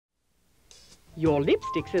Your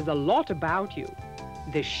lipstick says a lot about you.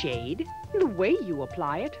 The shade, the way you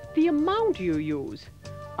apply it, the amount you use.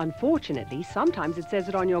 Unfortunately, sometimes it says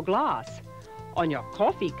it on your glass, on your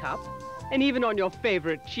coffee cup, and even on your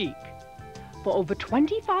favorite cheek. For over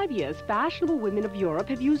 25 years, fashionable women of Europe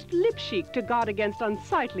have used Lipchic to guard against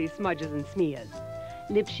unsightly smudges and smears.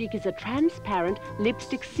 Lipchic is a transparent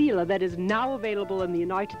lipstick sealer that is now available in the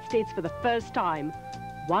United States for the first time.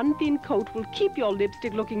 One thin coat will keep your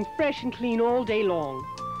lipstick looking fresh and clean all day long.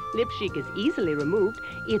 Lipchic is easily removed.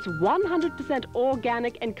 It's 100%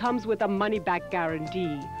 organic and comes with a money-back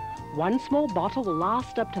guarantee. One small bottle will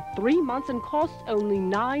last up to 3 months and costs only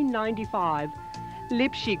 $9.95.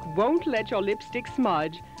 Lipchic won't let your lipstick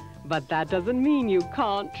smudge, but that doesn't mean you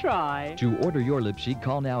can't try. To order your Lipchic,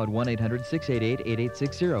 call now at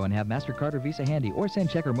 1-800-688-8860 and have MasterCard or Visa handy, or send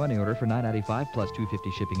check or money order for $9.95 plus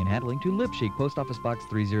 $2.50 shipping and handling to Lipchic, Post Office Box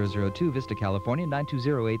 3002, Vista, California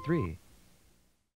 92083.